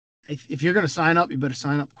if you're gonna sign up, you better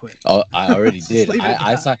sign up quick. Oh, I already Just did. leave it at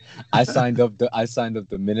that. I signed up. I signed up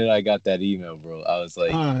the minute I got that email, bro. I was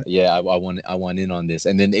like, All right. yeah, I want in on this.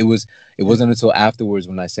 And then it wasn't until afterwards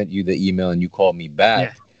when I sent you the email and you called me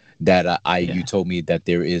back that you told me that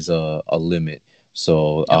there is a limit.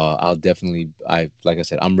 So I'll definitely, like I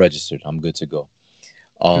said, I'm registered. I'm good to go.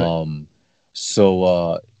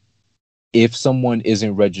 So if someone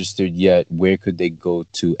isn't registered yet, where could they go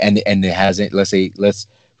to? And it hasn't. Let's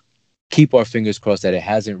keep our fingers crossed that it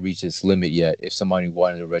hasn't reached its limit yet. If somebody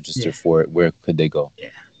wanted to register for it, where could they go?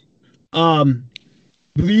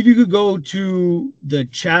 Believe you could go to the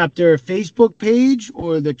chapter Facebook page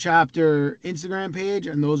or the chapter Instagram page,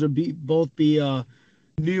 and those are both be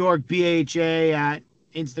New York BHA at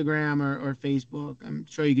Instagram or Facebook. I'm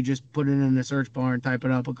sure you could just put it in the search bar and type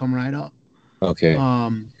it up. It'll come right up. Okay.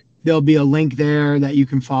 There'll be a link there that you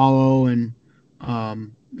can follow, and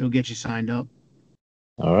it'll get you signed up.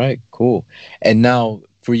 All right, cool. And now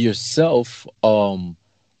for yourself,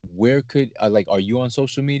 where could are you on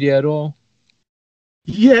social media at all?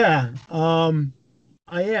 Yeah, I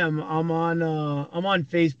am. I'm on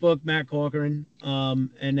Facebook, Matt Corcoran.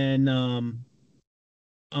 And then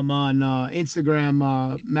I'm on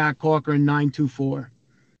Instagram, Matt Corcoran 924.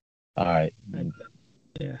 All right.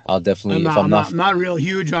 Yeah. I'll definitely. I'm not real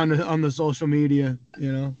huge on the social media,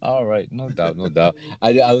 you know. All right, no doubt, no doubt.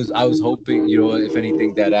 I was hoping, if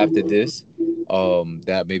anything, that after this,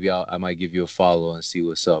 that maybe I might give you a follow and see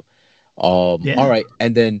what's up. All right,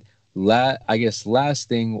 and then last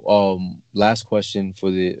thing, last question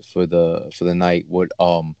for the night. What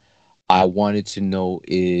I wanted to know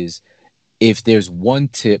is if there's one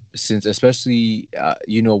tip, since especially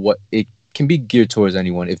what it can be geared towards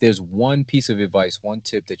anyone. If there's one piece of advice, one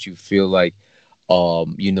tip that you feel like a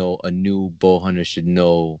new bow hunter should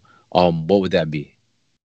know, what would that be?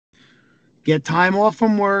 Get time off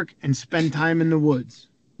from work and spend time in the woods.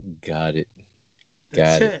 Got it.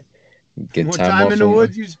 That's it. Get the more time time off in the from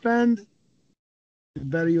woods you spend, the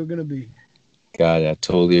better you're gonna be. Got it. I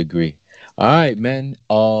totally agree. All right, man.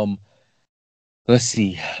 Let's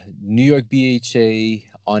see. New York BHA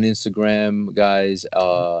on Instagram, guys,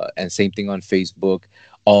 and same thing on Facebook.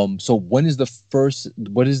 So what is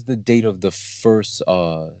the date of the first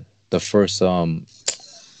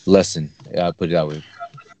lesson? I'll put it that way.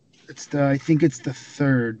 I think it's the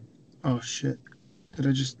 3rd. Oh shit. Did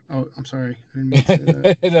I just I'm sorry. I didn't mean to say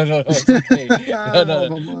that. No, it's okay.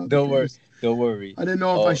 No. Don't worry. I didn't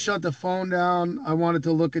know if I shut the phone down. I wanted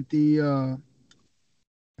to look at the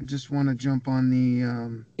I just want to jump on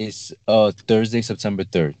the It's Thursday, September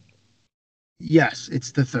 3rd. Yes,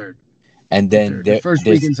 it's the 3rd. And then the first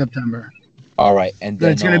week in September. All right, and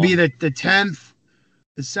then it's going to be the 10th,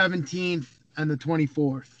 the 17th, and the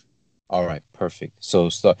 24th. All right, perfect. So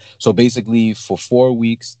basically for 4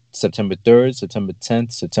 weeks, September 3rd, September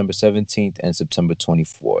 10th, September 17th, and September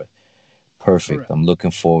 24th. Perfect. Correct. I'm looking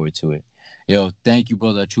forward to it. Thank you,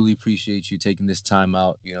 brother. I truly appreciate you taking this time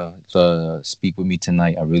out, to speak with me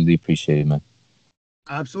tonight. I really appreciate it, man.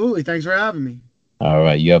 Absolutely. Thanks for having me. All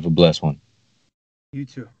right. You have a blessed one. You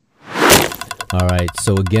too. All right.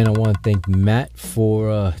 So again, I want to thank Matt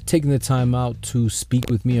for taking the time out to speak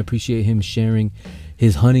with me. I appreciate him sharing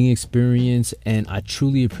his hunting experience, and I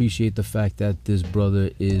truly appreciate the fact that this brother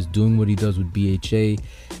is doing what he does with BHA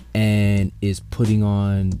and is putting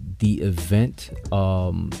on the event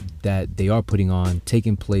that they are putting on,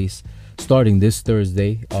 taking place starting this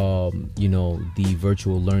Thursday, the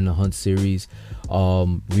virtual Learn to Hunt series.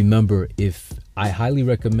 Remember, I highly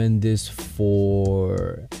recommend this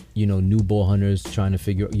for, new bow hunters trying to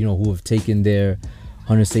figure, who have taken their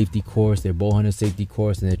hunter safety course, their bow hunter safety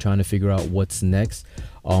course, and they're trying to figure out what's next.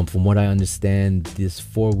 From what I understand, this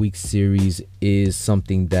 4-week series is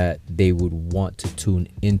something that they would want to tune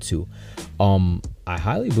into. I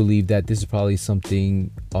highly believe that this is probably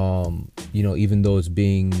something, even though it's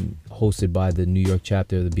being hosted by the New York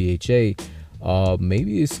chapter of the BHA,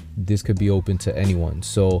 maybe this could be open to anyone.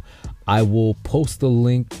 So I will post the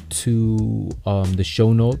link to the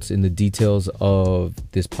show notes in the details of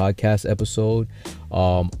this podcast episode.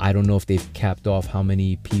 I don't know if they've capped off how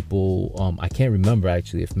many people. I can't remember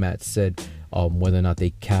actually if Matt said whether or not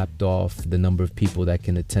they capped off the number of people that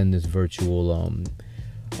can attend this virtual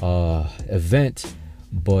event.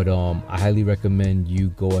 But I highly recommend you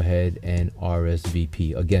go ahead and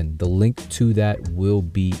RSVP. Again, the link to that will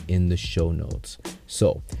be in the show notes.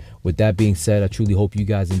 So with that being said, I truly hope you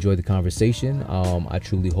guys enjoyed the conversation. I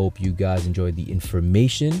truly hope you guys enjoyed the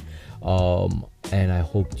information. And I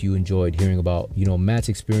hope you enjoyed hearing about, Matt's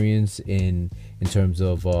experience in terms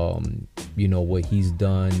of, what he's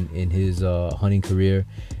done in his hunting career,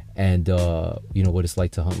 and, what it's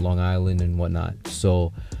like to hunt Long Island and whatnot.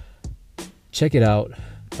 So check it out.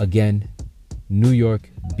 Again, New York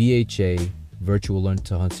BHA Virtual Learn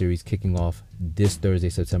to Hunt series kicking off this Thursday,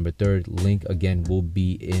 September 3rd. Link again will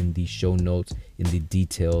be in the show notes in the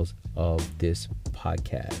details of this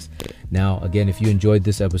podcast. Now, again, if you enjoyed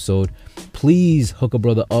this episode, please hook a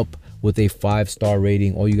brother up with a 5-star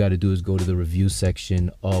rating. All you got to do is go to the review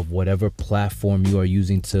section of whatever platform you are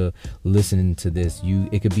using to listen to this.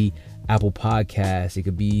 It could be Apple Podcasts, it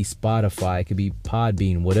could be Spotify, it could be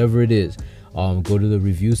Podbean, whatever it is. Go to the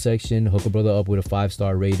review section, hook a brother up with a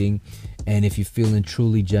 5-star rating. And if you're feeling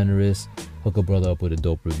truly generous, hook a brother up with a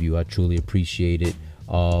dope review. I truly appreciate it.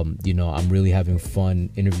 I'm really having fun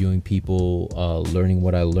interviewing people, learning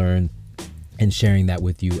what I learned, and sharing that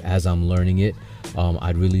with you as I'm learning it.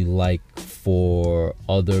 I'd really like for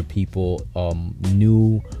other people,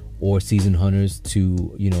 new or seasoned hunters,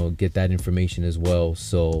 to get that information as well.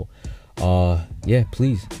 So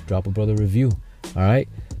please drop a brother review. All right,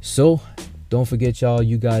 so don't forget, y'all,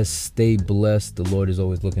 you guys stay blessed. The Lord is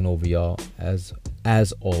always looking over y'all, as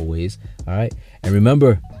always. All right, and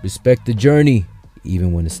remember, respect the journey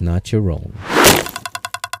even when it's not your own.